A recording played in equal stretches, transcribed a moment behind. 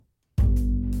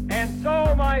And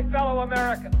so, my fellow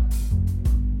Americans,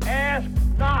 ask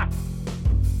not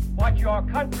what your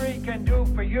country can do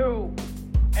for you.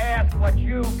 Ask what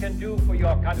you can do for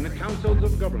your country. In the councils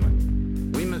of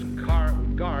government, we must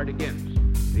guard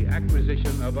against the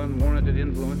acquisition of unwarranted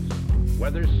influence,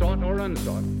 whether sought or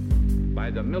unsought, by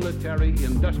the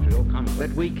military-industrial complex.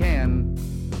 That we can,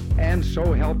 and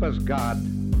so help us God,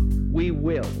 we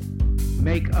will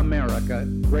make America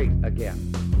great again.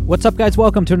 What's up, guys?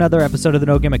 Welcome to another episode of the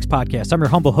No Gimmicks Podcast. I'm your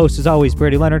humble host, as always,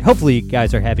 Brady Leonard. Hopefully, you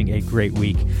guys are having a great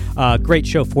week. Great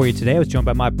show for you today. I was joined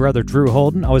by my brother, Drew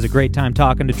Holden. Always a great time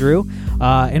talking to Drew.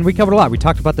 And we covered a lot. We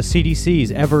talked about the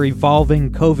CDC's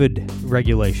ever-evolving COVID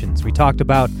regulations. We talked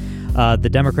about the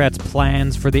Democrats'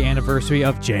 plans for the anniversary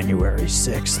of January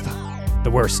 6th,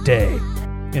 the worst day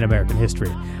in American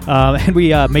history. And we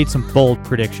made some bold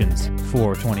predictions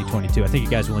for 2022. I think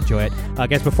you guys will enjoy it.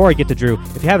 Guys, before I get to Drew,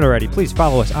 if you haven't already, please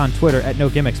follow us on Twitter at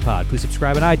NoGimmicksPod. Please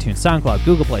subscribe on iTunes, SoundCloud,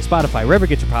 Google Play, Spotify, wherever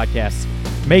you get your podcasts.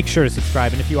 Make sure to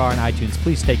subscribe. And if you are on iTunes,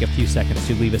 please take a few seconds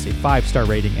to leave us a 5-star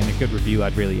rating and a good review.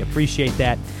 I'd really appreciate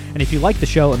that. And if you like the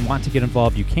show and want to get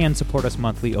involved, you can support us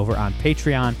monthly over on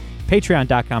Patreon,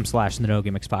 patreon.com/the No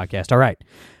Gimmicks Podcast. All right,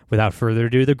 without further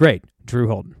ado, the great Drew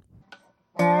Holden.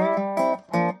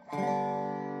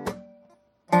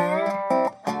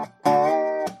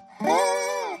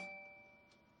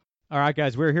 All right,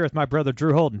 guys, we're here with my brother,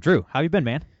 Drew Holden. Drew, how you been,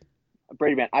 man?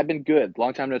 Brady, man, I've been good.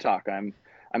 Long time no talk. I'm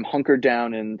hunkered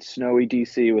down in snowy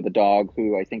D.C. with a dog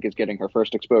who I think is getting her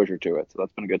first exposure to it, so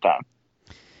that's been a good time.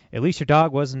 At least your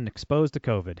dog wasn't exposed to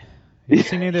COVID. Have you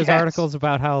seen any of those articles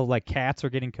about how, like, cats are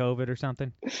getting COVID or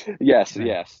something? Yes.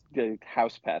 The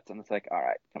house pets, and it's like, all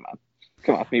right,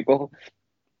 come on, people.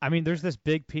 I mean, there's this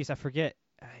big piece, I forget,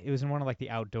 it was in one of, like,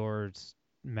 the outdoors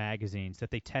magazines that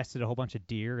they tested a whole bunch of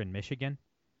deer in Michigan.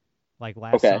 Like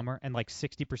last summer, and like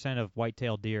 60% of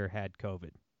white-tailed deer had COVID.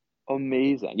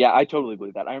 Amazing. Yeah, I totally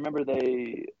believe that. I remember at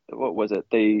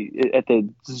the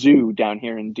zoo down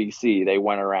here in D.C., they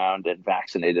went around and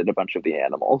vaccinated a bunch of the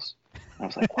animals. I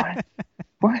was like, what?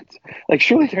 What? Like,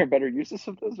 surely there are better uses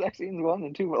of those vaccines, 1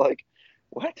 and 2, but like,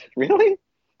 what? Really?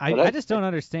 I just don't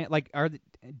understand. Like,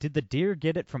 did the deer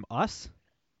get it from us?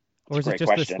 Or is it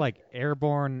just this, like,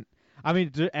 airborne? I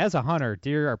mean, as a hunter,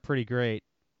 deer are pretty great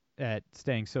at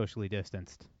staying socially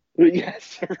distanced.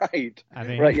 Yes, right. I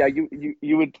mean, right. Yeah,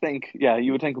 you would think. Yeah,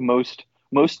 you would think most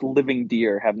living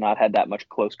deer have not had that much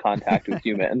close contact with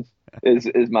humans. is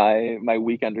my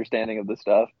weak understanding of the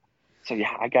stuff. So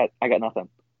yeah, I got nothing.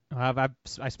 I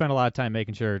spent a lot of time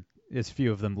making sure as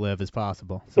few of them live as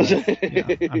possible. So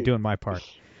I'm doing my part.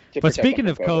 But speaking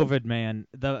of COVID, man,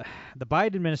 the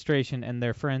Biden administration and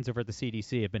their friends over at the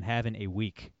CDC have been having a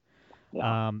week.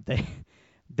 Yeah.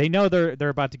 They know they're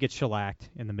about to get shellacked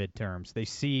in the midterms. They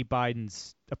see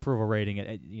Biden's approval rating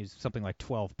at something like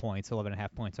 12 points,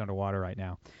 11.5 points underwater right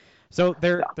now. So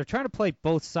they're trying to play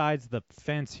both sides of the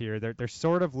fence here. They're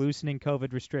sort of loosening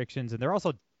COVID restrictions, and they're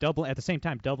also at the same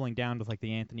time doubling down with like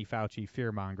the Anthony Fauci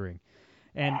fear mongering.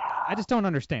 And I just don't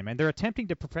understand, man. They're attempting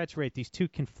to perpetuate these two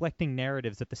conflicting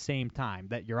narratives at the same time,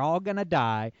 that you're all going to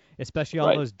die, especially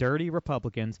all those dirty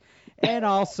Republicans, and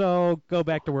also go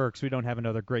back to work so we don't have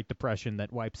another Great Depression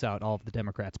that wipes out all of the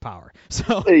Democrats' power.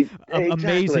 So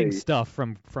amazing stuff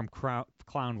from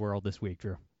Clown World this week,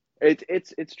 Drew.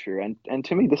 It's true. And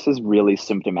to me, this is really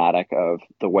symptomatic of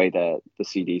the way that the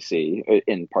CDC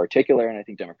in particular, and I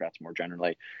think Democrats more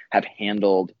generally, have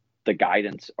handled the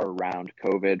guidance around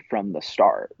COVID from the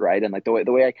start, right? And like the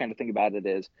way I kind of think about it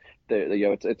is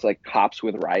it's like cops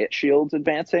with riot shields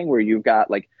advancing, where you've got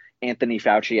like Anthony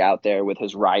Fauci out there with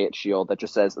his riot shield that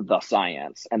just says the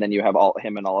science, and then you have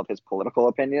him and all of his political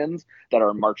opinions that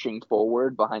are marching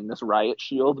forward behind this riot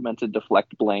shield meant to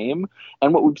deflect blame.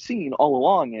 And what we've seen all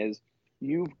along is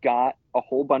you've got a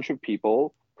whole bunch of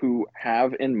people who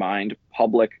have in mind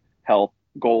public health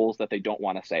goals that they don't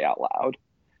want to say out loud.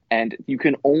 And you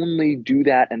can only do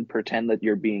that and pretend that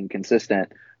you're being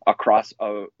consistent across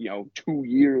 2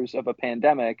 years of a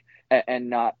pandemic and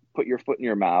not put your foot in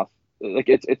your mouth. Like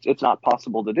it's not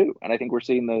possible to do. And I think we're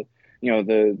seeing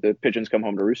the pigeons come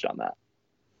home to roost on that.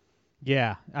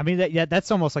 Yeah, I mean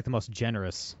that's almost like the most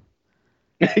generous.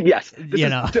 Yes,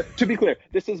 to be clear,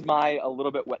 this is my a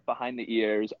little bit wet behind the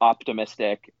ears,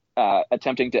 optimistic,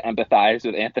 attempting to empathize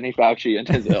with Anthony Fauci and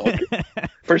his ilk.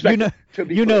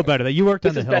 You know better. That you worked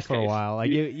on the Hill for a while. Like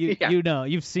you know,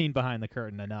 you've seen behind the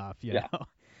curtain enough. You know.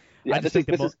 Yeah, this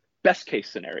is best case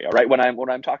scenario, right? When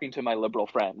I'm talking to my liberal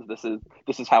friends, this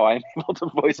is how I'm able to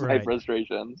voice my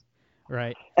frustrations.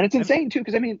 Right. And it's insane too,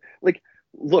 because I mean, like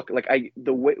look, like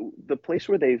the place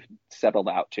where they've settled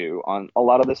out to on a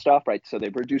lot of this stuff, right? So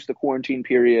they've reduced the quarantine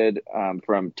period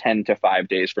from 10 to 5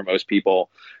 days for most people.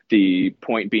 The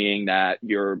point being that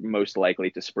you're most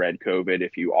likely to spread COVID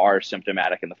if you are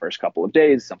symptomatic in the first couple of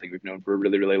days, something we've known for a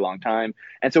really, really long time.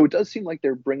 And so it does seem like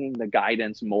they're bringing the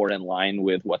guidance more in line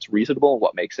with what's reasonable and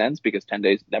what makes sense, because 10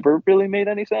 days never really made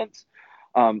any sense.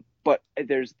 But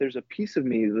there's a piece of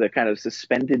me, the kind of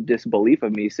suspended disbelief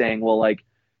of me saying, well, like,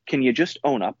 can you just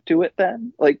own up to it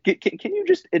then? Like, can you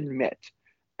just admit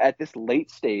at this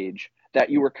late stage that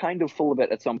you were kind of full of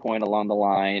it at some point along the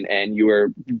line, and you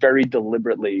were very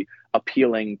deliberately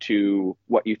appealing to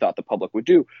what you thought the public would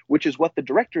do, which is what the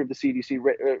director of the CDC,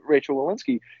 Rachel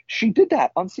Walensky, she did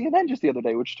that on CNN just the other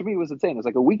day, which to me was insane. It was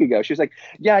like a week ago. She was like,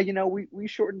 yeah, we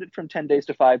shortened it from 10 days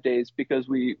to 5 days because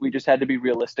we just had to be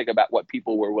realistic about what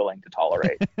people were willing to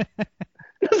tolerate.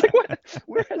 I was like, what?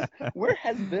 Where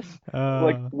has this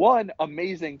like, one,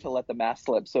 amazing to let the mask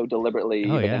slip so deliberately,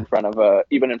 in front of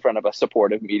a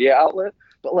supportive media outlet,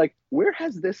 but like, where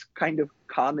has this kind of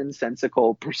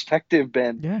commonsensical perspective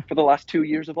been for the last 2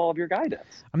 years of all of your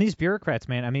guidance? I mean, these bureaucrats,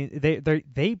 man. I mean,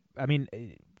 they I mean,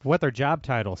 what their job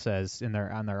title says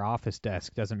on their office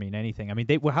desk doesn't mean anything. I mean,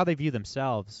 how they view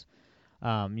themselves.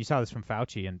 You saw this from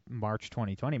Fauci in March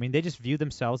 2020. I mean, they just view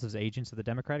themselves as agents of the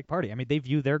Democratic Party. I mean, they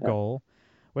view their goal,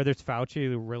 whether it's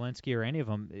Fauci, Walensky, or any of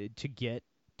them, to get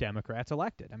Democrats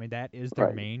elected. I mean, that is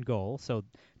their main goal. So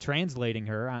translating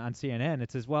her on CNN,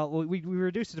 it says, well, we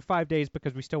reduced it to 5 days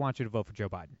because we still want you to vote for Joe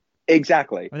Biden.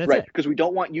 Exactly. Right. Because we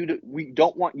don't want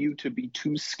you to be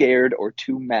too scared or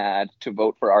too mad to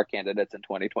vote for our candidates in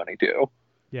 2022.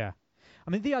 Yeah.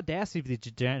 I mean, the audacity of the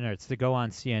degenerates to go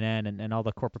on CNN and all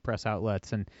the corporate press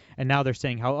outlets, and now they're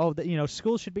saying how,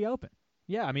 schools should be open.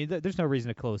 Yeah, I mean, there's no reason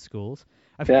to close schools.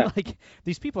 I feel like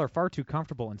these people are far too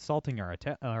comfortable insulting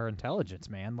our intelligence,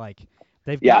 man. Like,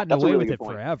 they've gotten away with it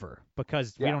forever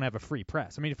because we don't have a free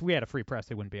press. I mean, if we had a free press,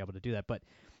 they wouldn't be able to do that. But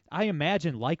I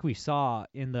imagine, like we saw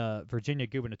in the Virginia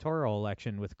gubernatorial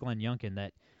election with Glenn Youngkin,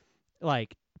 that,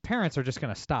 like, parents are just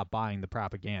going to stop buying the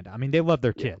propaganda. I mean, they love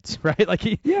their kids, right? Like,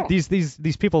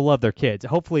 these people love their kids.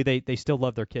 Hopefully they still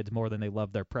love their kids more than they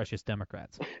love their precious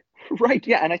Democrats. Right.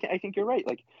 Yeah. And I think you're right.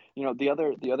 Like, the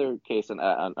other case, and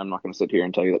I'm not going to sit here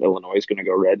and tell you that Illinois is going to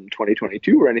go red in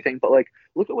 2022 or anything, but like,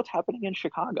 look at what's happening in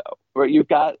Chicago, where it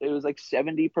was like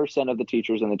 70% of the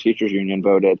teachers in the teachers union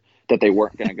voted that they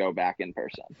weren't going to go back in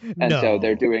person. And so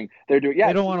they're doing, yeah.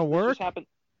 They don't want to work.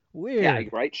 Weird. Yeah,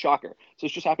 right. Shocker. So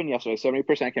this just happened yesterday.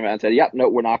 70% came out and said, "Yep, no,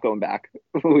 we're not going back.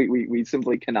 we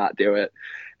simply cannot do it."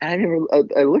 And I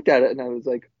remember I looked at it and I was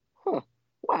like, "Huh,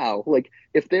 wow." Like,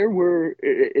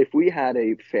 if we had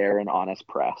a fair and honest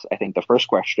press, I think the first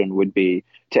question would be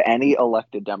to any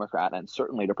elected Democrat, and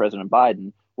certainly to President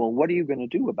Biden, well, what are you going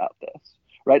to do about this?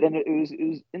 Right. And it was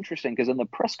interesting because in the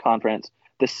press conference,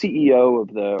 the CEO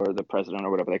or the president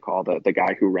or whatever they call the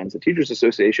guy who runs the Teachers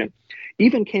Association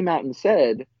even came out and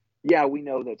said, yeah, we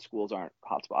know that schools aren't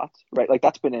hotspots, right? Like,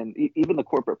 that's been even the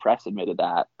corporate press admitted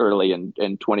that early in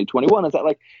 2021, is that,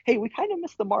 like, hey, we kind of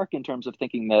missed the mark in terms of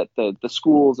thinking that the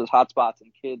schools as hotspots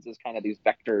and kids as kind of these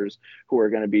vectors who are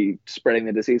going to be spreading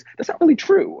the disease. That's not really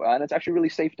true. And it's actually really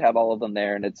safe to have all of them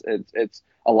there. And it's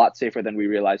a lot safer than we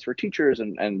realized for teachers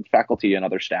and faculty and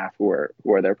other staff who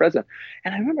are there present.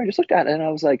 And I remember I just looked at it and I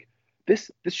was like, this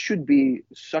should be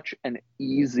such an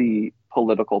easy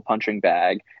political punching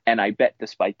bag, and I bet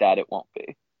despite that it won't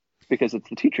be, because it's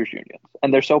the teachers unions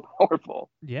and they're so powerful.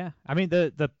 Yeah, I mean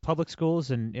the public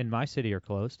schools in my city are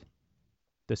closed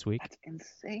this week. That's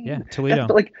insane. Yeah, Toledo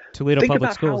public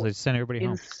schools, they send everybody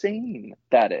home. Insane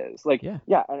that is. Like, yeah,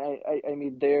 and I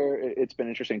mean, it's been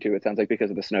interesting too. It sounds like because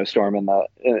of the snowstorm on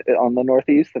the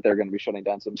Northeast that they're going to be shutting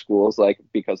down some schools, like,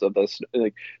 because of this,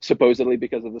 like, supposedly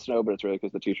because of the snow, but it's really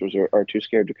because the teachers are too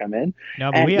scared to come in.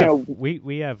 No, but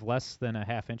we have less than a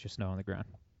half inch of snow on the ground.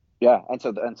 Yeah, and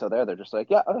so they're just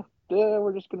like,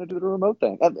 we're just going to do the remote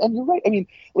thing. And you're right. I mean,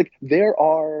 like,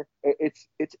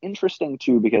 it's interesting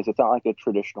too, because it's not like a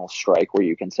traditional strike where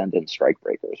you can send in strike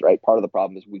breakers, right? Part of the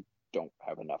problem is we don't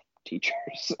have enough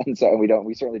teachers, and so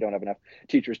we certainly don't have enough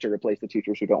teachers to replace the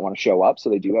teachers who don't want to show up.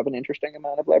 So they do have an interesting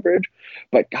amount of leverage.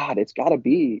 But God, it's got to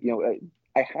be,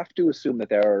 I have to assume that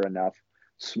there are enough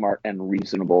smart and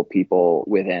reasonable people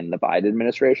within the Biden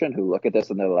administration who look at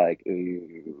this and they're like,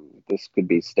 ooh, that this could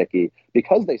be sticky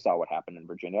because they saw what happened in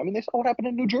Virginia. I mean, they saw what happened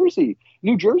in New Jersey.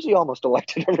 New Jersey almost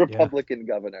elected a Republican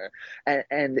governor,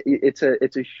 and it's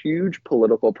a huge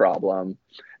political problem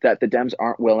that the Dems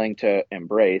aren't willing to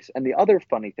embrace. And the other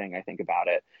funny thing I think about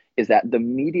it is that the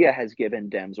media has given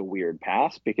Dems a weird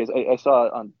pass, because I saw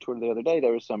on Twitter the other day,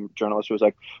 there was some journalist who was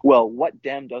like, well, what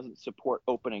Dem doesn't support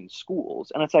opening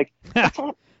schools? And it's like, that's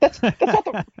not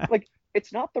the, like,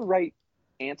 it's not the right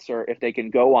answer if they can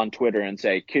go on Twitter and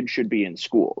say kids should be in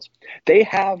schools. They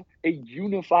have a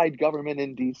unified government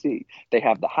in DC. They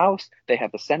have the House, they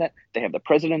have the Senate, they have the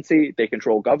presidency, they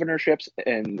control governorships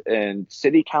and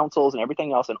city councils and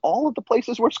everything else, and all of the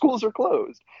places where schools are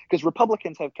closed, because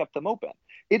Republicans have kept them open.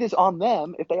 It is on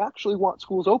them, if they actually want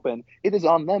schools open, it is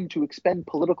on them to expend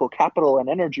political capital and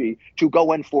energy to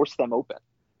go and force them open.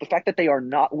 The fact that they are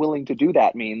not willing to do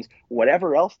that means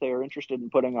whatever else they are interested in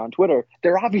putting on Twitter,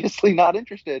 they're obviously not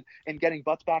interested in getting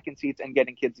butts back in seats and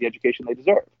getting kids the education they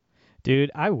deserve. Dude,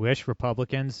 I wish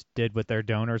Republicans did what their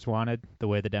donors wanted the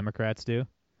way the Democrats do.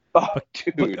 Oh,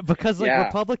 dude. Because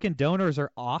Republican donors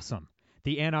are awesome.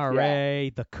 The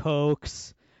NRA, the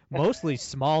Kochs, mostly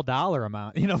small dollar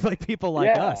amount, like people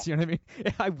like us, you know what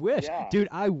I mean?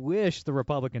 I wish the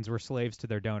Republicans were slaves to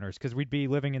their donors, because we'd be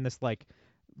living in this like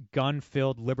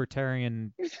gun-filled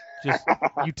libertarian just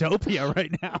utopia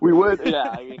right now. We would, yeah.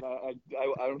 I mean,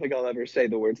 I don't think I'll ever say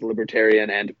the words libertarian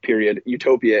and period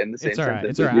utopia in the same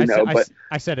sentence. It's all right. But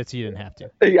I said it so you didn't have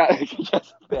to. Yeah,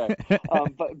 yes, fair.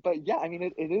 But yeah, I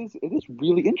mean, it is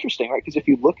really interesting, right? Because if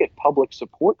you look at public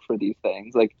support for these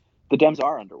things, like the Dems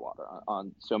are underwater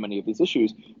on so many of these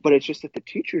issues, but it's just that the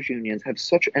teachers unions have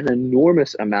such an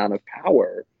enormous amount of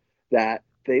power that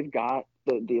they've got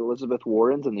the Elizabeth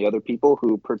Warrens and the other people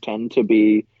who pretend to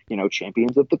be,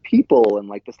 champions of the people and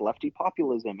like this lefty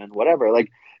populism and whatever.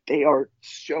 Like, they are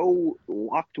so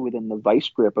locked within the vice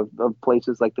grip of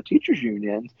places like the teachers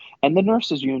unions and the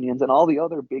nurses unions and all the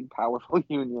other big powerful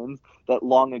unions that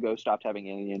long ago stopped having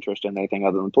any interest in anything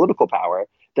other than political power,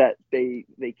 that they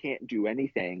can't do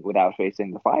anything without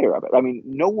facing the fire of it. I mean,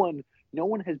 no one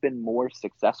has been more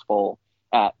successful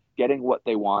at getting what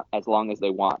they want as long as they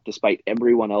want, despite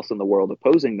everyone else in the world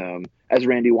opposing them, as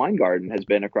Randy Weingarten has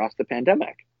been across the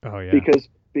pandemic. Oh yeah.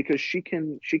 Because she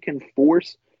can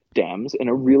force Dems in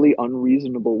a really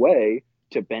unreasonable way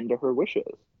to bend to her wishes.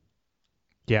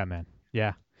 Yeah, man.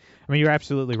 Yeah. I mean, you're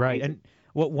absolutely right. And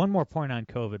one more point on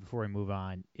COVID before we move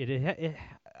on. It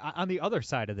on the other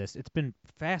side of this, it's been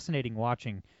fascinating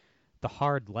watching the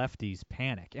hard lefties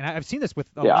panic. And I've seen this with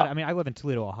a lot. I mean, I live in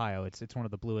Toledo, Ohio. It's one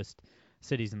of the bluest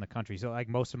cities in the country. So like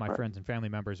most of my friends and family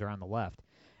members are on the left.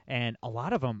 And a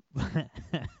lot of them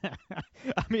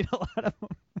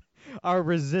are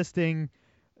resisting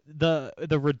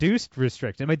the reduced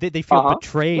restriction. I mean, they feel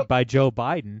betrayed by Joe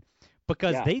Bidden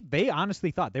because they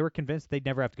honestly thought, they were convinced they'd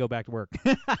never have to go back to work.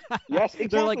 Yes, exactly.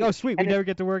 They're like, oh, sweet, we never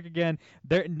get to work again.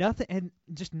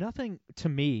 Nothing to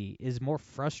me is more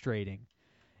frustrating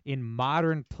in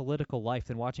modern political life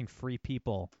than watching free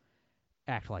people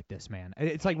act like this, man.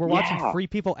 It's like we're watching free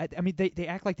people. I mean, they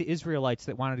act like the Israelites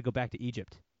that wanted to go back to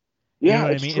Egypt. You know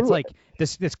what I mean? True. It's like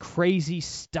this crazy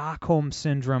Stockholm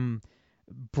syndrome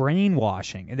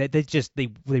brainwashing, and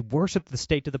they worship the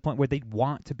state to the point where they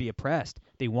want to be oppressed.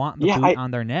 They want the boot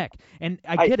on their neck. And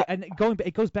I get it. And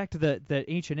it goes back to the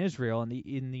ancient Israel and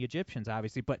the Egyptians,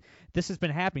 obviously. But this has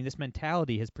been happening. This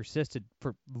mentality has persisted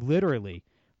for literally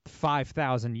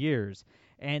 5,000 years.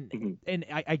 And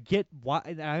I get why,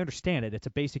 and I understand it. It's a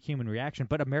basic human reaction,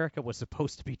 but America was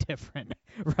supposed to be different,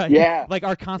 right? Yeah. Like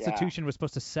our Constitution was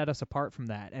supposed to set us apart from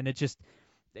that, and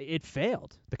it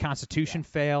failed. The Constitution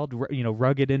failed.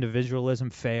 Rugged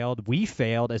individualism failed. We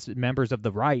failed as members of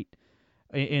the right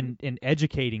in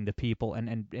educating the people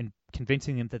and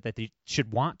convincing them that they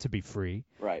should want to be free.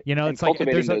 Right. It's like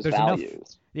there's values.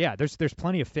 enough. Yeah, there's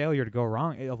plenty of failure to go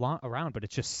around, but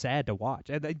it's just sad to watch.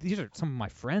 These are some of my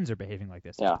friends are behaving like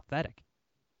this. It's pathetic.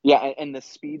 Yeah, and the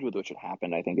speed with which it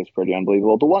happened, I think, is pretty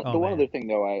unbelievable. The one other thing,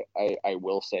 though, I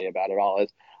will say about it all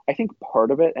is, I think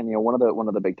part of it, and one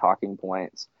of the big talking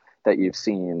points that you've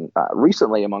seen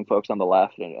recently among folks on the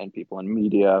left and people in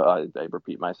media, I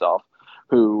repeat myself,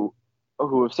 who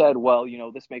have said, well,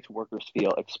 this makes workers feel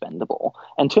expendable.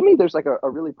 And to me, there's like a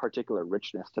really particular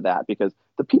richness to that, because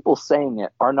the people saying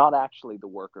it are not actually the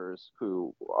workers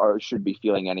who should be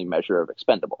feeling any measure of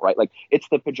expendable, right? Like, it's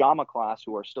the pajama class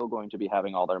who are still going to be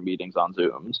having all their meetings on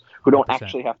Zooms, who don't 100%.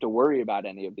 Actually have to worry about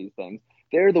any of these things.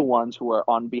 They're the ones who are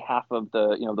on behalf of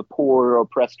the poor,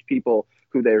 oppressed people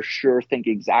who they're sure think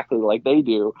exactly like they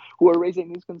do, who are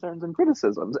raising these concerns and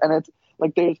criticisms. And it's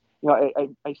like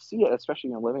I see it,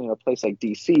 especially living in a place like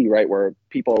DC, right, where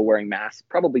people are wearing masks.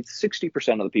 Probably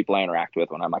 60% of the people I interact with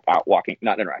when I'm like out walking,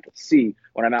 not interact with, see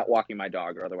when I'm out walking my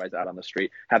dog or otherwise out on the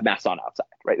street, have masks on outside,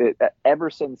 right? Ever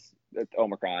since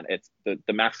Omicron, it's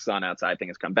the masks on outside thing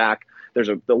has come back. There's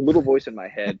the little voice in my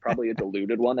head, probably a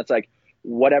deluded one, that's like,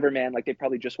 whatever, man, like they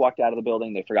probably just walked out of the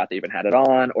building, they forgot they even had it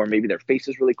on, or maybe their face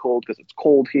is really cold because it's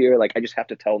cold here. Like I just have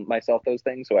to tell myself those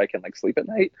things so I can like sleep at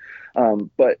night.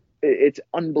 But it's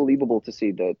unbelievable to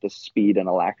see the speed and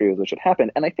alacrity with which it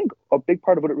happened. And I think a big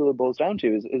part of what it really boils down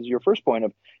to is your first point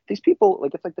of these people,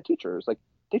 like it's like the teachers, like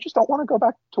they just don't want to go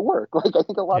back to work. Like I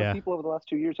think a lot of people over the last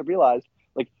 2 years have realized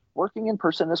like working in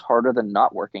person is harder than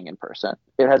not working in person.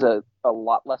 It has a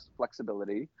lot less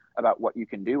flexibility about what you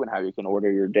can do and how you can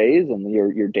order your days and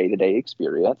your day-to-day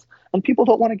experience. And people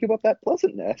don't want to give up that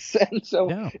pleasantness. And so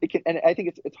it can, and I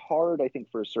think it's hard, I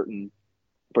think, for a certain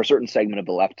segment of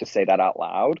the left to say that out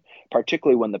loud,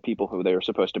 particularly when the people who they're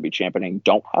supposed to be championing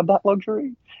don't have that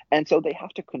luxury. And so they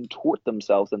have to contort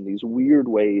themselves in these weird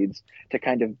ways to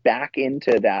kind of back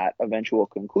into that eventual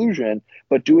conclusion,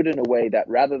 but do it in a way that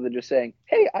rather than just saying,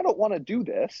 hey, I don't want to do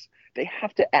this, they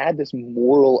have to add this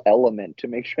moral element to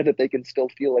make sure that they can still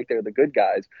feel like they're the good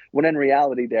guys, when in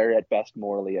reality, they're at best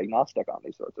morally agnostic on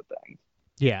these sorts of things.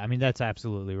 Yeah, I mean, that's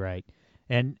absolutely right.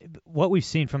 And what we've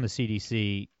seen from the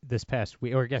CDC this past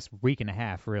week, or I guess week and a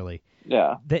half, really,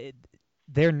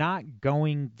 they're not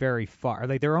going very far.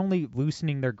 Like they're only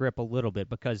loosening their grip a little bit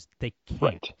because they can't.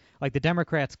 Right. Like the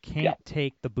Democrats can't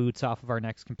take the boots off of our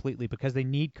necks completely because they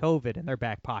need COVID in their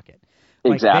back pocket.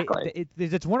 Like exactly.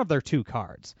 It's one of their two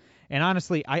cards. And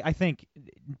honestly, I think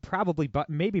probably,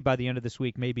 maybe by the end of this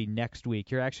week, maybe next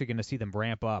week, you're actually going to see them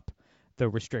ramp up the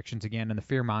restrictions again and the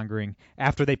fear-mongering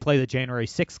after they play the January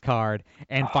 6th card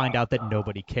and find out that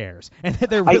nobody cares. And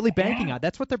they're really banking on –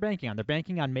 that's what they're banking on. They're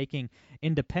banking on making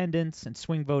independents and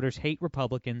swing voters hate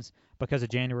Republicans because of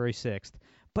January 6th.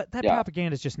 But that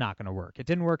propaganda is just not going to work. It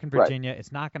didn't work in Virginia. Right.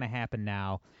 It's not going to happen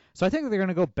now. So I think they're going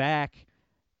to go back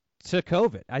to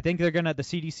COVID. I think they're going to – the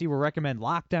CDC will recommend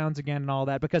lockdowns again and all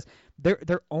that because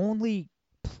their only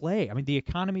play – I mean, the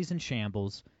economy's in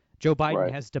shambles. Joe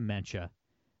Biden has dementia.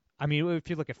 I mean, if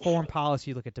you look at foreign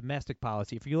policy, you look at domestic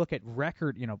policy, if you look at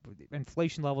record,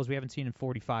 inflation levels we haven't seen in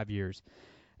 45 years,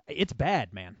 it's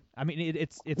bad, man. I mean,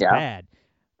 it's bad.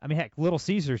 I mean, heck, Little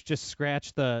Caesars just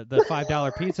scratched the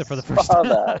 $5 pizza for the first time.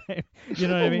 You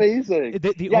know what I mean? Amazing.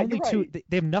 The only two,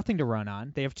 they have nothing to run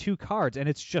on. They have two cards, and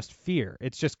it's just fear.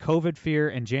 It's just COVID fear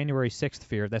and January 6th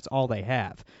fear. That's all they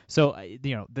have. So,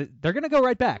 they're going to go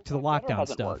right back to the lockdown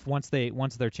stuff once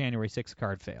their January 6th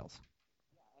card fails.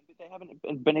 They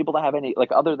haven't been able to have any,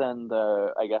 like, other than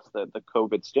the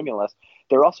COVID stimulus,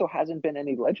 there also hasn't been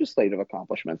any legislative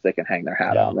accomplishments they can hang their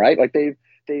hat on, right? Like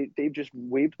they've just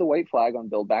waved the white flag on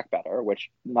Build Back Better,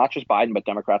 which not just Biden, but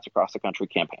Democrats across the country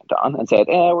campaigned on and said,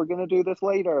 we're going to do this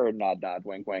later, nod, nod,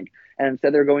 wink, wink. And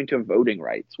instead they're going to voting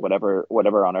rights, whatever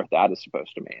on earth that is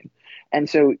supposed to mean. And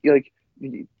so, like,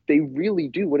 they really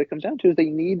do. What it comes down to is they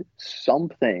need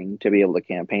something to be able to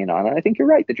campaign on. And I think you're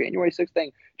right. The January 6th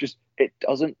thing, it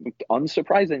doesn't,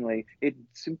 unsurprisingly, it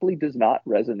simply does not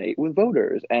resonate with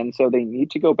voters. And so they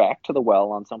need to go back to the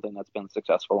well on something that's been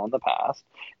successful in the past.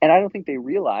 And I don't think they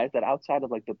realize that outside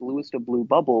of like the bluest of blue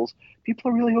bubbles,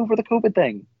 people are really over the COVID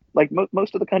thing. Like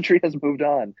most of the country has moved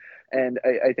on. And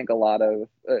I think a lot of,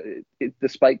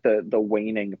 despite the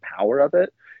waning power of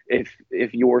it,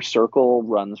 if your circle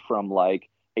runs from like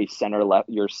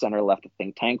your center left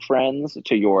think tank friends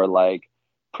to your like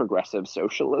progressive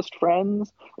socialist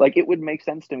friends, like it would make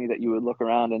sense to me that you would look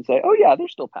around and say, oh yeah,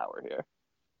 there's still power here.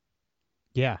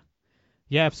 Yeah,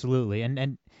 absolutely.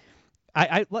 And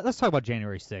let's talk about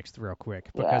January 6th real quick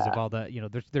because of all the,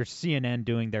 there's CNN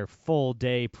doing their full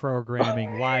day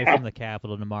programming live from the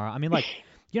Capitol tomorrow. I mean, like,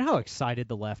 you know how excited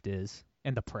the left is,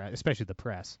 and the press, especially the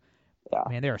press. Yeah.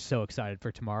 Man, they are so excited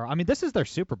for tomorrow. I mean, this is their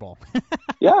Super Bowl.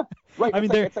 Yeah, right. I mean,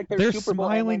 they're Super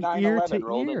smiling ear to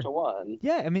ear.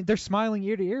 Yeah, I mean, they're smiling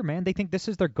ear to ear, man. They think this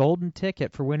is their golden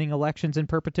ticket for winning elections in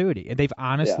perpetuity, and they've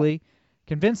honestly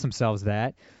convinced themselves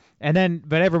that.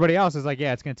 But everybody else is like,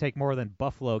 yeah, it's going to take more than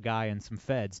Buffalo guy and some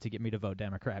feds to get me to vote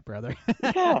Democrat, brother.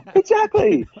 Yeah,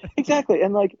 exactly.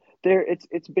 And like,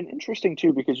 it's been interesting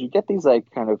too because you get these like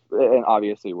kind of, and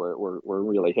obviously we're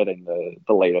really hitting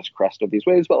the latest crest of these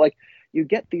waves, but like you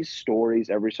get these stories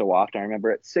every so often. I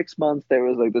remember at 6 months there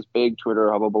was like this big Twitter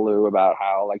hubbubaloo about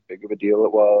how like big of a deal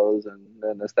it was,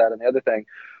 and this, that, and the other thing.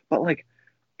 But like,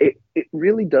 it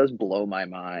really does blow my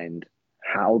mind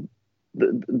how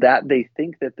that they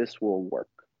think that this will work,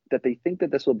 that they think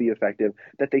that this will be effective,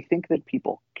 that they think that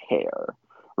people care,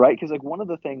 right? Because like one of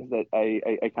the things that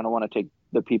I kind of want to take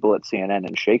the people at CNN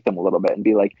and shake them a little bit and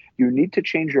be like, you need to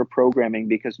change your programming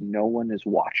because no one is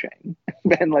watching,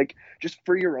 and like just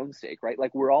for your own sake, right?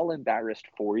 Like we're all embarrassed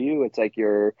for you. It's like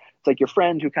your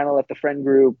friend who kind of left the friend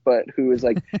group, but who is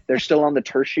like they're still on the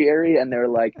tertiary and they're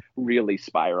like really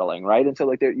spiraling, right? And so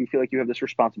like you feel like you have this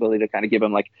responsibility to kind of give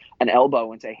them like an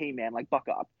elbow and say, hey man, like buck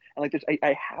up. And like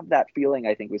I have that feeling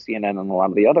I think with CNN and a lot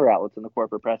of the other outlets in the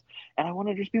corporate press, and I want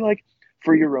to just be like,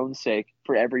 for your own sake,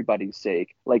 for everybody's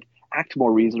sake, like act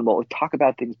more reasonable, talk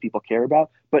about things people care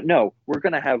about. But no, we're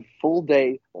going to have full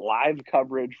day live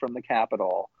coverage from the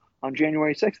Capitol on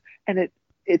January 6th. And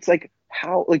it's like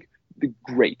how like the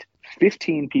great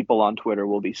 15 people on Twitter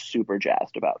will be super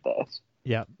jazzed about this.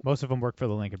 Yeah, most of them work for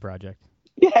the Lincoln Project.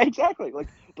 Yeah, exactly. Like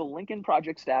the Lincoln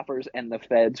Project staffers and the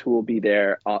feds who will be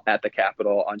there at the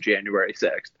Capitol on January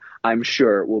 6th, I'm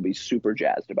sure will be super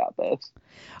jazzed about this.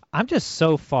 I'm just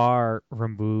so far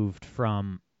removed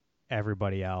from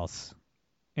everybody else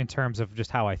in terms of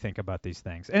just how I think about these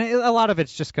things. And a lot of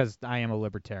it's just because I am a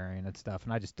libertarian and stuff,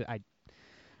 and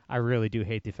I really do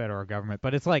hate the federal government.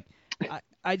 But it's like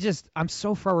I'm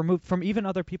so far removed from even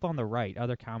other people on the right,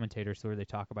 other commentators where they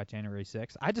talk about January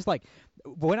 6th. I just like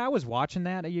when I was watching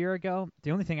that a year ago,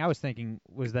 the only thing I was thinking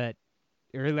was that,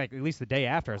 or like at least the day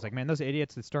after, I was like, man, those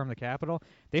idiots that stormed the Capitol,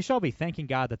 they should all be thanking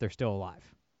God that they're still alive.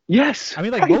 Yes. I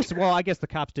mean, like right. well, I guess the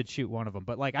cops did shoot one of them,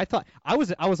 but like I thought I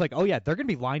was like, oh yeah, they're gonna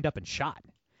be lined up and shot.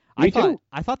 Me too.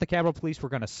 I thought the Capitol Police were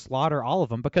gonna slaughter all of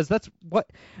them because that's what,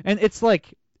 and it's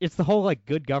like. It's the whole like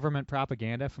good government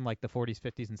propaganda from like the 40s,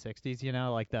 50s, and 60s, you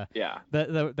know, like the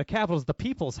Capitol's the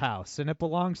people's house and it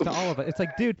belongs to all of it. It's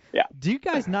like, dude, do you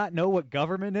guys not know what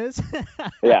government is?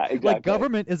 Yeah, exactly. Like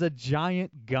government is a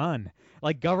giant gun.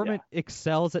 Like government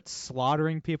excels at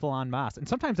slaughtering people en masse, and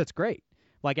sometimes that's great.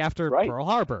 Like after Pearl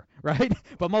Harbor, right?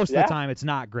 But most of the time it's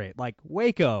not great. Like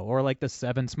Waco or like the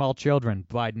 7 small children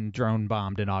Biden drone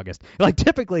bombed in August. Like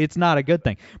typically it's not a good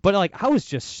thing. But like I was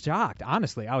just shocked.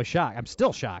 Honestly, I was shocked. I'm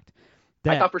still shocked.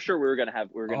 I thought for sure we were gonna have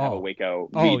a Waco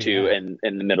V2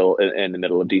 in the middle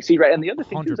of DC, right? And the other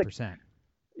thing 100%. Too is like,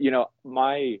 you know,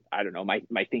 my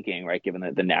thinking, right, given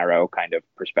the narrow kind of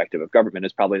perspective of government,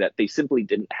 is probably that they simply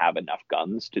didn't have enough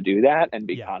guns to do that and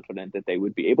be confident that they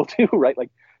would be able to, right? Like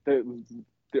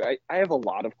I have a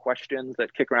lot of questions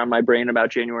that kick around my brain about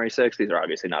January 6th. These are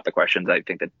obviously not the questions I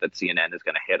think that CNN is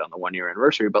going to hit on the 1-year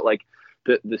anniversary, but like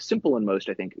the simple and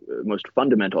most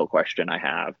fundamental question I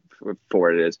have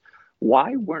for it is,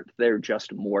 why weren't there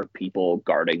just more people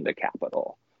guarding the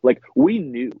Capitol? Like we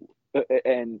knew,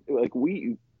 and like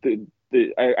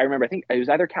I remember, I think it was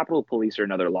either Capitol Police or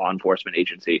another law enforcement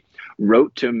agency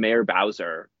wrote to Mayor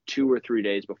Bowser 2 or 3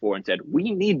 days before and said,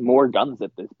 we need more guns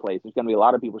at this place. There's going to be a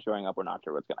lot of people showing up. We're not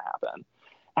sure what's going to happen.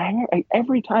 And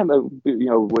every time,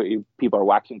 people are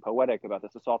waxing poetic about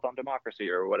this assault on democracy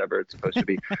or whatever it's supposed to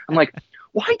be, I'm like,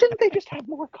 why didn't they just have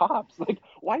more cops? Like,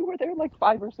 why were there like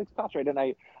 5 or 6 cops, right? And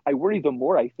I worry the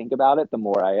more I think about it, the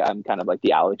more I'm kind of like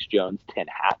the Alex Jones tin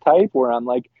hat type, where I'm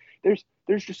like,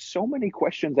 there's just so many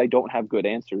questions I don't have good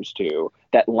answers to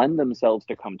that lend themselves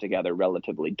to come together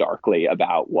relatively darkly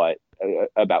about why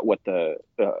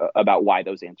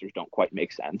those answers don't quite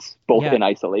make sense, both in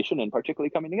isolation and particularly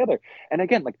coming together. And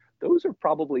again, like those are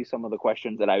probably some of the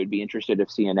questions that I would be interested if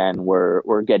CNN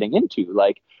were getting into,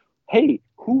 like, hey,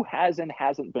 who has and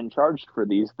hasn't been charged for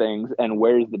these things, and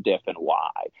where's the diff and why?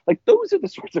 Like those are the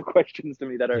sorts of questions to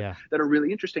me that are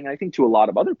really interesting. And I think to a lot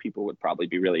of other people would probably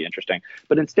be really interesting.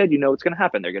 But instead, you know what's going to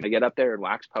happen. They're going to get up there and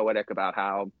wax poetic about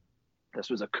how this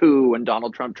was a coup and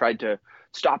Donald Trump tried to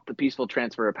stop the peaceful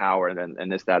transfer of power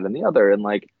and this, that, and the other. And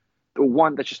like,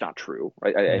 one, that's just not true,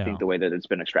 right? I think the way that it's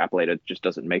been extrapolated just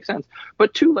doesn't make sense.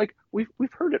 But two, like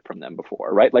we've heard it from them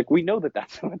before, right? Like we know that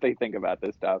that's what they think about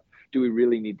this stuff. Do we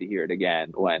really need to hear it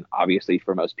again when obviously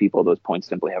for most people those points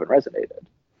simply haven't resonated?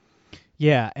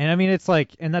 Yeah, and I mean it's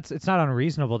like, and it's not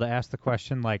unreasonable to ask the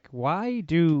question like, why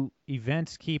do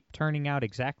events keep turning out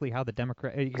exactly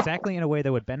exactly in a way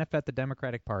that would benefit the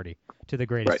Democratic Party to the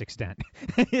greatest extent?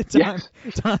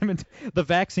 The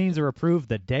vaccines are approved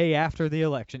the day after the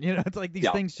election. You know, it's like these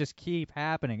things just keep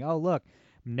happening. Oh look,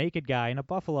 naked guy in a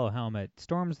buffalo helmet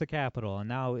storms the Capitol, and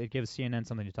now it gives CNN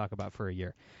something to talk about for a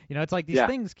year. You know, it's like these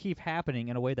things keep happening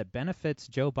in a way that benefits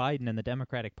Joe Biden and the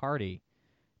Democratic Party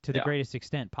to the greatest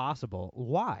extent possible.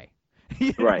 Why?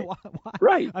 Right. Why?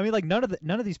 Right. I mean, like none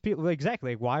of these people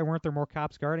exactly. Like, why weren't there more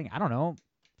cops guarding? I don't know.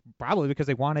 Probably because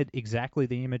they wanted exactly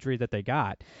the imagery that they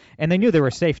got, and they knew they were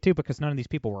safe too because none of these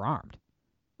people were armed.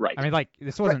 Right. I mean, like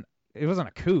this wasn't it wasn't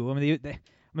a coup. I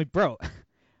mean, bro,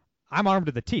 I'm armed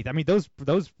to the teeth. I mean,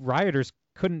 those rioters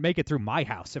couldn't make it through my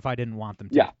house if I didn't want them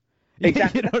to. Yeah.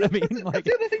 Exactly. You know what I mean? That's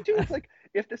the other thing too. It's like,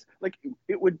 if this, like,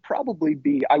 it would probably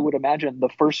be, I would imagine, the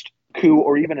first coup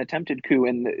or even attempted coup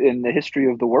in the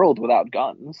history of the world without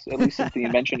guns, at least since the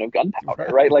invention of gunpowder,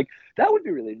 right? Like, that would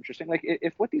be really interesting. Like,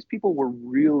 if what these people were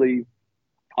really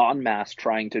en masse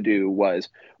trying to do was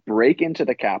break into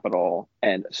the Capitol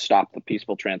and stop the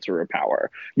peaceful transfer of power.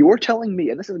 You're telling me,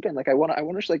 and this is again, like, I want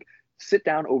to just like sit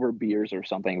down over beers or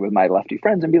something with my lefty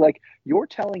friends and be like, you're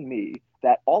telling me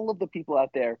that all of the people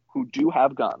out there who do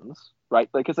have guns, right?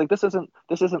 Like, it's like, this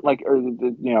isn't like, or,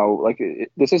 you know, like,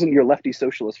 this isn't your lefty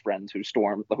socialist friends who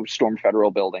storm federal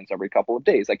buildings every couple of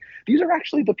days. Like, these are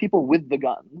actually the people with the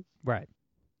guns. Right.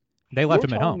 They left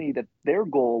them at home. You're telling me that their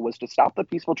goal was to stop the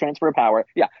peaceful transfer of power.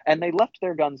 Yeah, and they left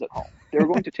their guns at home. They were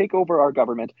going to take over our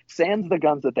government, sans the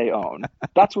guns that they own.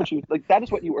 That's what you like. That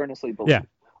is what you earnestly believe. Yeah.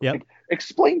 Yep. Like,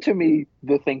 explain to me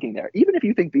the thinking there. Even if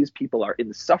you think these people are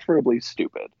insufferably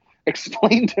stupid,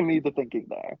 explain to me the thinking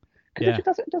there.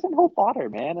 Because it doesn't hold water,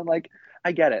 man. And like,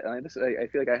 I get it. And I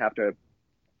feel like I have to.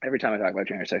 Every time I talk about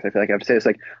January 6th, I feel like I have to say this.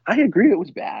 Like, I agree it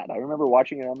was bad. I remember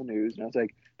watching it on the news, and I was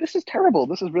like, this is terrible.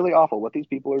 This is really awful. What these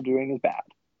people are doing is bad.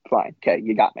 Fine. Okay,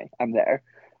 you got me. I'm there.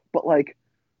 But, like,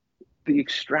 the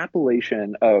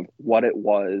extrapolation of what it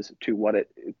was to what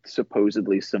it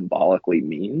supposedly symbolically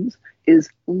means is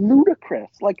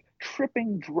ludicrous. Like,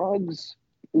 tripping drugs,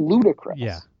 ludicrous.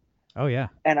 Yeah. Oh, yeah.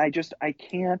 And I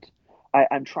can't.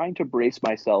 I'm trying to brace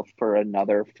myself for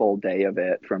another full day of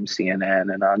it from CNN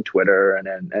and on Twitter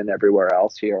and everywhere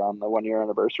else here on the 1 year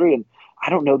anniversary. And I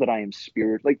don't know that I am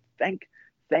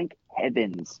thank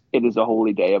heavens it is a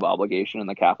holy day of obligation in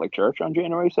the Catholic Church on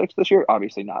January 6th this year.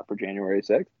 Obviously not for January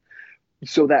 6th.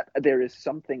 So that there is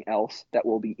something else that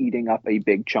will be eating up a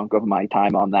big chunk of my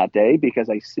time on that day, because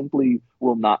I simply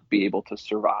will not be able to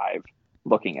survive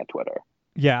looking at Twitter.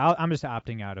 Yeah, I'm just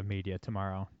opting out of media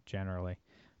tomorrow, generally.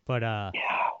 But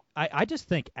I just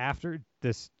think after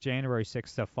this January 6th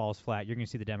stuff falls flat, you're going to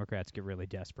see the Democrats get really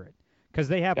desperate. Because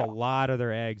they have a lot of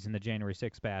their eggs in the January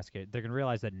 6th basket. They're going to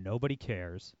realize that nobody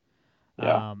cares.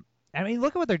 Yeah. I mean,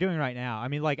 look at what they're doing right now. I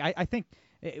mean, like, I think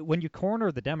when you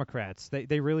corner the Democrats,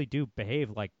 they really do behave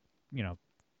like, you know,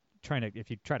 if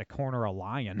you try to corner a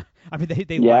lion. I mean,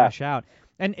 they lash out.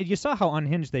 And you saw how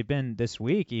unhinged they've been this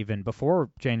week, even before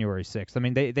January 6th. I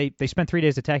mean, they spent 3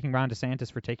 days attacking Ron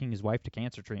DeSantis for taking his wife to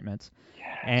cancer treatments.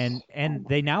 Yes. And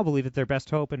they now believe that their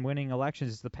best hope in winning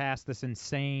elections is to pass this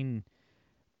insane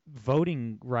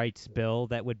voting rights bill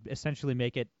that would essentially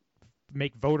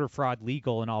make voter fraud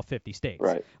legal in all 50 states.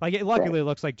 Right. Like, luckily, it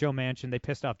looks like Joe Manchin. They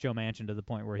pissed off Joe Manchin to the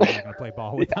point where he's not going to play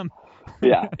ball with them.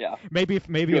 Yeah. maybe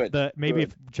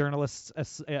if journalists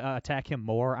attack him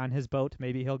more on his boat,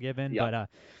 maybe he'll give in. Yeah.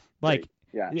 But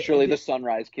surely the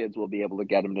Sunrise kids will be able to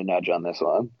get him to nudge on this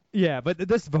one. Yeah, but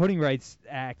this Voting Rights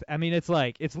Act, I mean, it's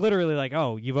literally like,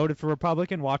 oh, you voted for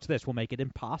Republican, watch this. We'll make it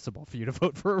impossible for you to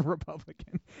vote for a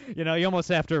Republican. You know, you almost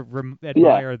have to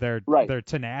admire their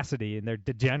tenacity and their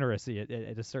degeneracy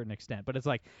at a certain extent. But it's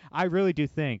like, I really do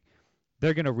think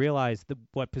they're going to realize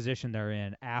what position they're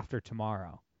in after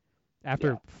tomorrow.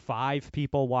 After 5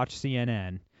 people watch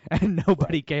CNN and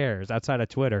nobody cares outside of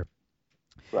Twitter.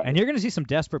 Right. And you're going to see some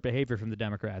desperate behavior from the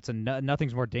Democrats, and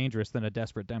nothing's more dangerous than a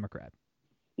desperate Democrat.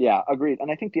 Yeah, agreed.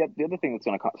 And I think the other thing that's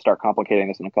going to start complicating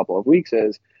this in a couple of weeks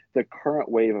is the current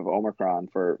wave of Omicron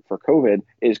for COVID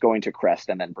is going to crest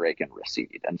and then break and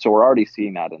recede. And so we're already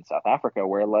seeing that in South Africa,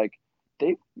 where like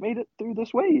they made it through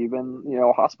this wave, and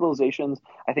hospitalizations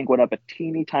I think went up a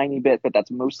teeny tiny bit, but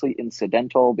that's mostly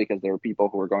incidental because there were people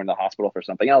who were going to the hospital for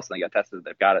something else and they got tested,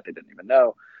 they've got it, they didn't even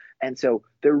know. And so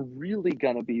they're really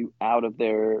going to be out of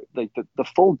their, like the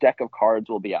full deck of cards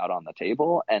will be out on the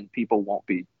table and people won't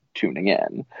be tuning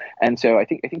in. And so I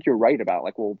think you're right about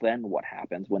like, well, then what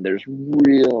happens when there's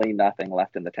really nothing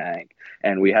left in the tank?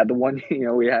 And we had the one,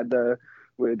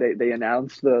 where they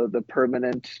announced the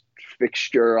permanent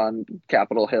fixture on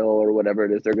Capitol Hill or whatever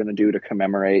it is they're going to do to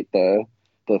commemorate the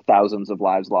thousands of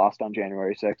lives lost on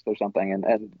January 6th or something.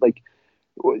 And like,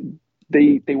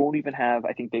 they won't even have,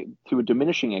 I think to a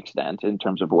diminishing extent in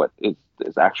terms of what is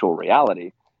actual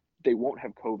reality, they won't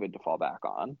have COVID to fall back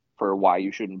on for why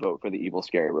you shouldn't vote for the evil,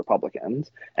 scary Republicans.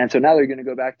 And so now they're going to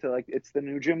go back to like, it's the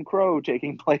new Jim Crow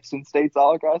taking place in states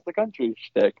all across the country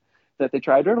shtick that they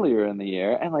tried earlier in the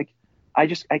year. And like, I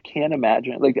can't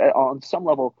imagine, like on some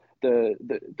level,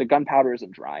 the gunpowder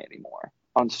isn't dry anymore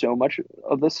on so much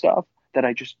of this stuff that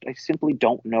I simply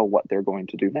don't know what they're going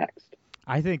to do next.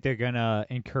 I think they're going to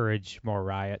encourage more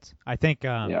riots. I think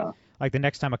like the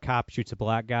next time a cop shoots a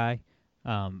black guy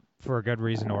for a good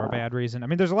reason or a bad reason. I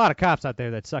mean, there's a lot of cops out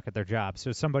there that suck at their job,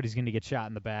 so somebody's going to get shot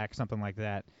in the back, something like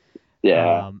that.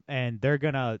 Yeah. And they're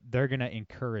gonna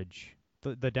encourage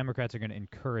the Democrats are going to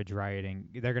encourage rioting.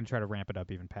 They're going to try to ramp it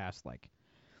up even past like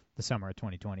the summer of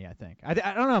 2020. I think. I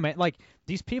don't know, man. Like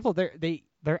these people,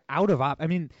 they're out of I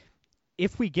mean,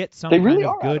 if we get some kind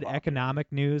of good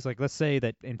economic news, like let's say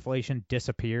that inflation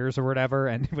disappears or whatever,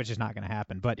 and which is not going to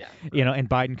happen, but and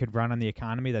Biden could run on the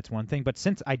economy, that's one thing. But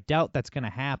since I doubt that's going to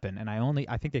happen, and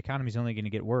I think the economy is only going to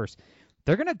get worse,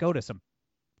 they're going to go to some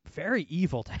very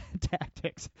evil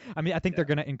tactics. I mean, I think they're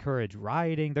going to encourage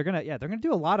rioting. They're going to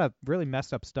do a lot of really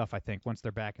messed up stuff, I think, once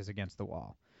their back is against the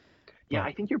wall. Yeah,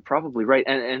 I think you're probably right.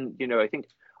 And I think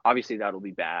obviously that'll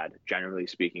be bad, generally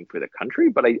speaking, for the country.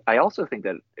 But I also think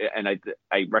that, and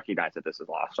I recognize that this is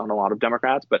lost on a lot of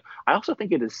Democrats, but I also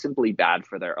think it is simply bad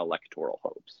for their electoral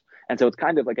hopes. And so it's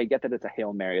kind of like, I get that it's a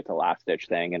Hail Mary, it's a last ditch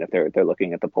thing. And if they're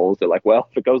looking at the polls, they're like, well,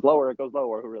 if it goes lower, it goes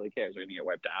lower. Who really cares? We're going to get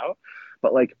wiped out.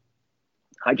 But like,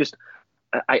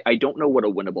 I don't know what a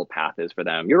winnable path is for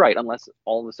them. You're right, unless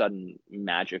all of a sudden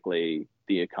magically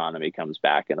the economy comes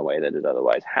back in a way that it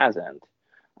otherwise hasn't,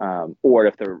 or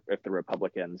if the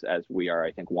Republicans, as we are,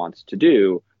 I think, wants to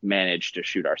do, manage to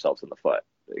shoot ourselves in the foot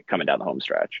coming down the home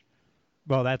stretch.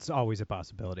 Well, that's always a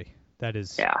possibility. That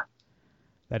is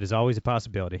always a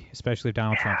possibility, especially if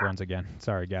Donald Trump runs again.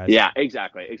 Sorry, guys. Yeah,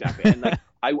 exactly. And like,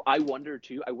 I wonder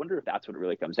too. I wonder if that's what it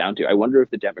really comes down to. I wonder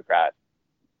if the Democrat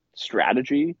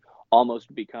strategy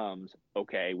almost becomes,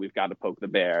 okay, we've got to poke the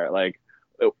bear. Like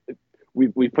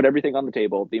we've put everything on the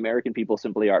table. The American people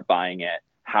simply aren't buying it.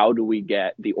 How do we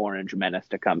get the Orange Menace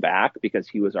to come back? Because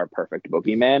he was our perfect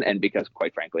boogeyman, and because,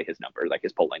 quite frankly, his numbers, like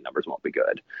his polling numbers, won't be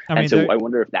good. I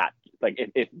wonder if that,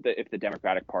 like, if the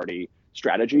Democratic Party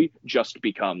strategy just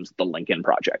becomes the Lincoln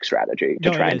Project strategy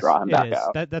to try and draw him back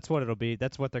out. That's what it'll be.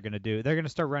 That's what they're going to do. They're going to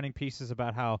start running pieces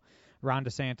about how Ron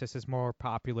DeSantis is more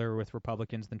popular with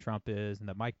Republicans than Trump is, and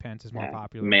that Mike Pence is more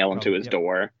popular. Mail him to his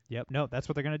door. Yep. No, that's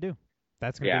what they're going to do.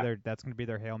 That's going to be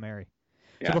their Hail Mary.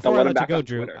 Yeah, so before I let you go,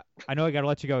 Drew, I know I got to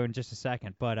let you go in just a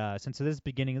second, but since it is the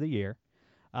beginning of the year,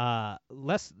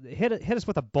 let's hit us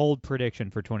with a bold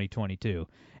prediction for 2022.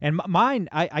 And mine,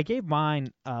 I gave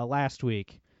mine last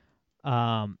week,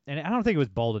 and I don't think it was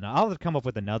bold enough. I'll come up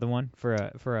with another one for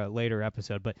a later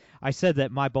episode. But I said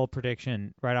that my bold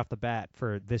prediction right off the bat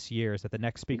for this year is that the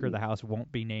next Speaker of the House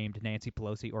won't be named Nancy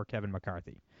Pelosi or Kevin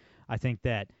McCarthy. I think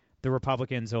that the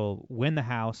Republicans will win the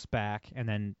House back and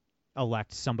then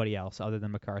elect somebody else other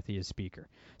than McCarthy as Speaker.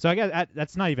 So I guess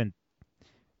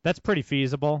that's pretty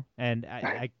feasible, and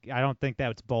I don't think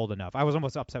that's bold enough. I was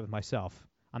almost upset with myself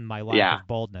on my lack of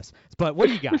boldness. But what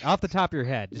do you got off the top of your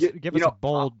head? Just give us a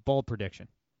bold prediction.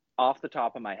 Off the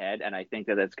top of my head, and I think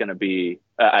that it's going to be.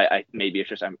 I maybe it's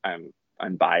just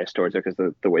I'm biased towards it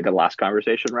because the way the last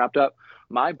conversation wrapped up.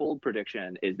 My bold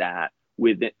prediction is that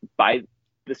by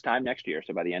this time next year,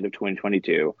 so by the end of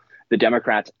 2022. The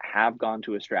Democrats have gone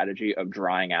to a strategy of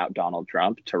drawing out Donald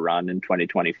Trump to run in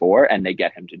 2024, and they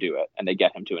get him to do it, and they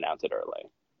get him to announce it early.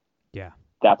 Yeah.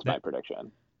 That's my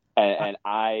prediction. And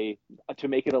to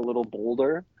make it a little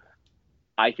bolder,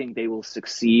 I think they will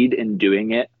succeed in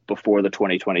doing it before the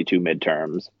 2022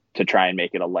 midterms to try and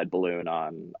make it a lead balloon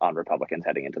on Republicans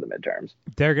heading into the midterms.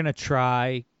 They're going to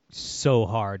try so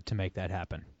hard to make that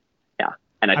happen. Yeah.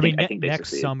 And I think they next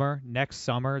succeed. summer, it's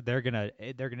gonna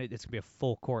be a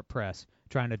full court press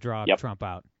trying to draw Trump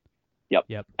out.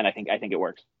 Yep. And I think it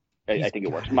works. I think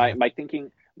it works. My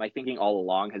thinking all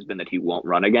along has been that he won't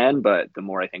run again, but the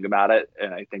more I think about it,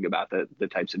 and I think about the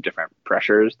types of different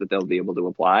pressures that they'll be able to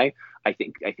apply, I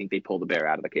think they pull the bear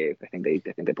out of the cave. I think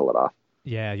they pull it off.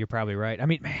 Yeah, you're probably right. I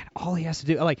mean, man, all he has to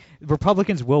do, like,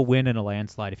 Republicans will win in a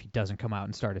landslide if he doesn't come out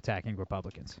and start attacking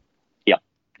Republicans. Yep,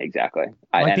 exactly.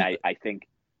 I think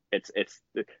it's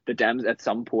the Dems at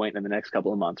some point in the next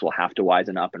couple of months will have to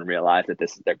wisen up and realize that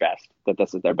this is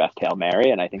their best Hail Mary,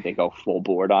 and I think they go full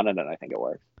board on it, and I think it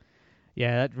works.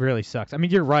 Yeah, that really sucks. I mean,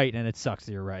 you're right, and it sucks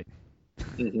that you're right.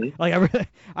 Mm-hmm. Like,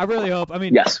 I really hope. I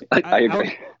mean, yes, I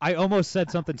agree. I almost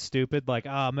said something stupid like,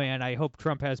 "Oh man, I hope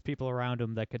Trump has people around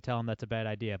him that could tell him that's a bad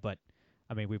idea." But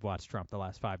I mean, we've watched Trump the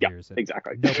last 5 years. And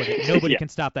exactly. Nobody can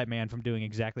stop that man from doing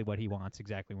exactly what he wants,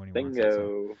 exactly when he wants it.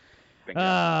 So.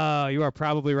 Bingo. You are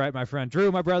probably right, my friend.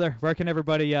 Drew, my brother, where can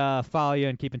everybody follow you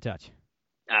and keep in touch?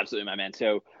 Absolutely, my man.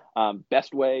 So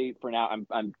best way for now,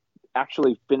 I'm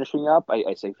actually finishing up.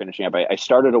 I say finishing up. I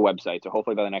started a website, so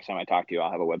hopefully by the next time I talk to you,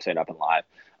 I'll have a website up and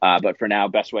live. But for now,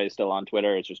 best way is still on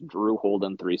Twitter. It's just Drew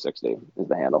Holden 360 is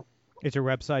the handle. Is your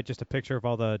website just a picture of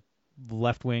all the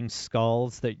left-wing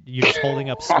skulls that you're just holding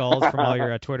up skulls from all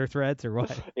your Twitter threads, or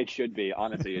what? It should be.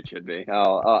 Honestly, it should be.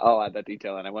 I'll add that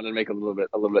detail, and I wanted to make it a little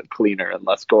bit cleaner and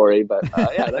less gory. But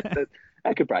yeah,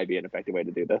 that could probably be an effective way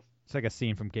to do this. It's like a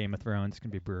scene from Game of Thrones. It's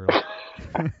gonna be brutal.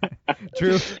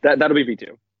 Drew, that'll be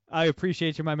V2. I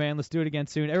appreciate you, my man. Let's do it again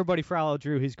soon. Everybody follow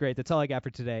Drew. He's great. That's all I got for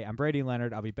today. I'm Brady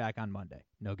Leonard. I'll be back on Monday.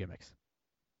 No gimmicks.